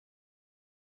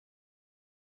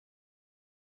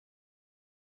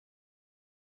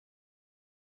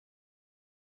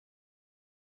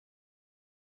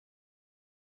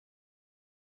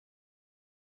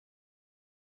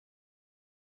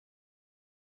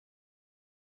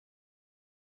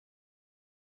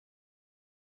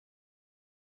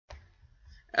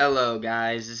Hello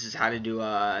guys, this is how to do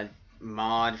a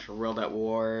mod for World at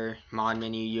War, mod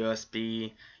menu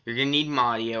USB. You're going to need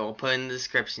Modio, I'll put it in the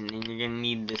description, and you're going to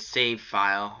need the save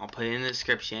file, I'll put it in the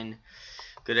description.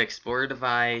 Go to Explorer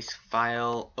Device,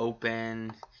 File,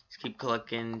 Open, just keep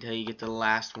clicking until you get to the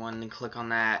last one, and click on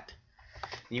that.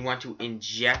 And you want to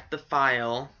inject the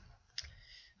file.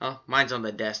 Oh, mine's on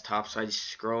the desktop, so I just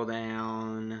scroll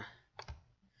down.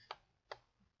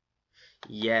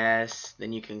 Yes,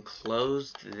 then you can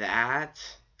close that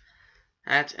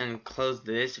and close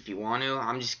this if you want to.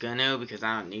 I'm just gonna because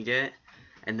I don't need it.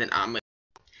 And then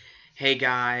hey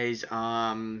guys,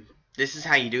 this is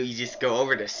how you do it. You just go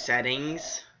over to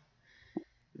settings,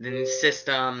 then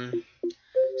system,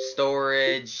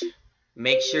 storage,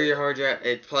 make sure your hard drive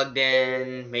it's plugged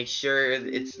in, make sure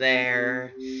it's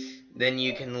there. Then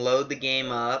you can load the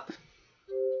game up.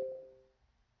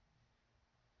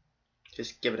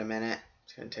 Just give it a minute.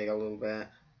 It's going to take a little bit.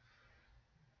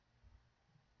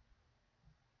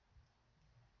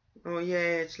 Oh yeah,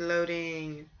 it's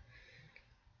loading.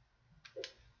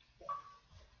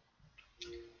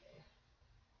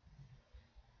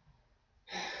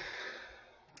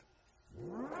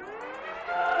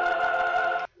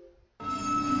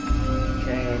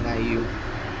 Okay, now you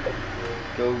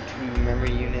go to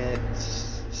memory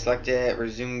units, select it,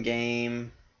 resume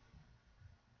game.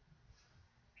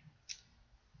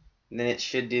 And then it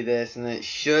should do this, and then it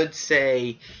should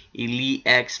say Elite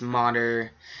X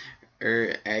Modder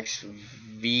or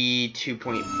XV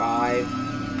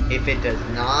 2.5. If it does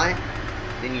not,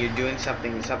 then you're doing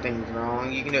something's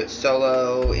wrong. You can do it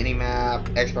solo, any map,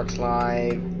 Xbox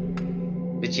Live,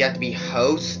 but you have to be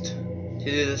host to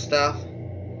do this stuff.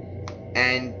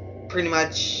 And pretty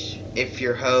much, if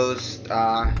you're host,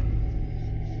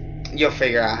 you'll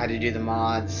figure out how to do the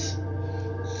mods.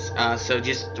 So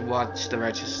just watch the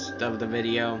rest of the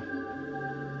video.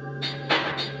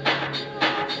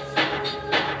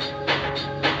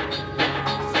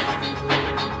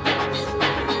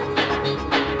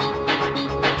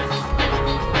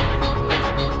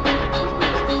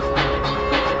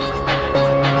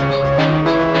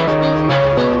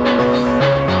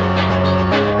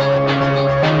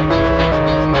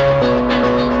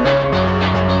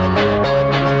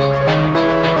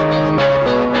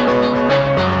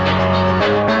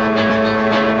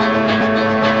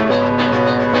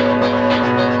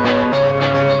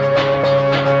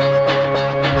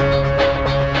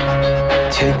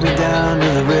 Take me down to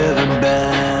the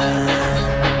riverbed.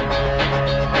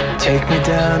 Take me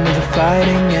down to the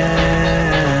fighting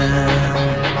end.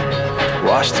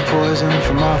 Wash the poison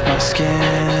from off my skin.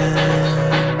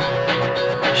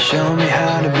 Show me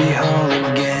how to be whole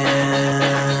again.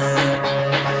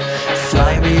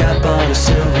 Fly me up on a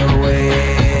silver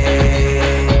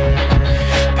wave,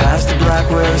 past the black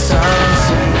where the sun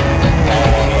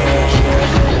sinks.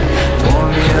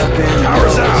 Warm me up in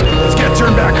power's out. Let's get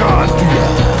turned back on.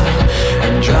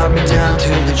 And drop me down to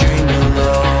the dream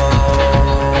below.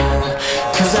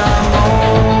 'Cause I'm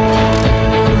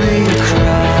only a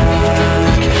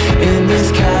crack in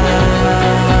this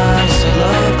castle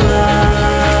of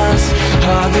glass.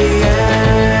 Hardly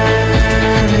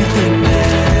anything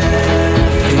there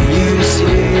for you to see.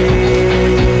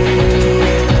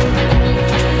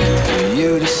 For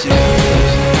you to see.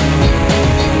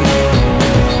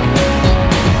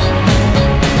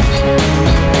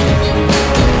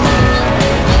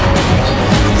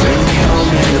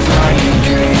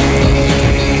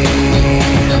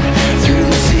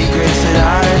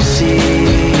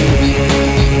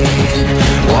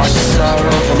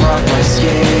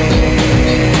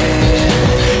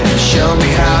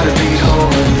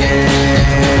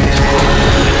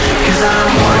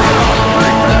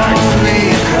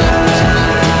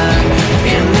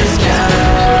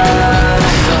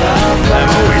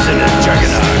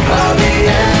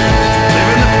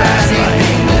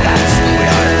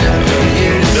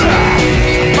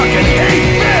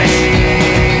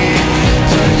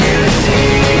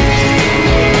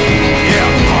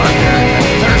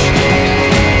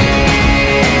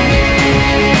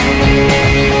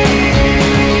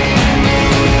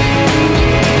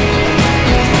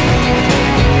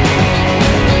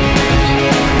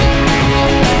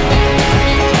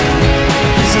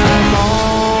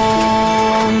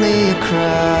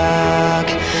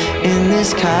 In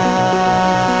this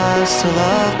castle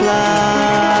of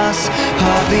glass,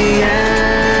 hardly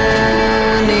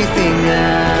anything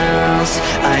else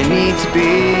I need to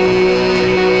be.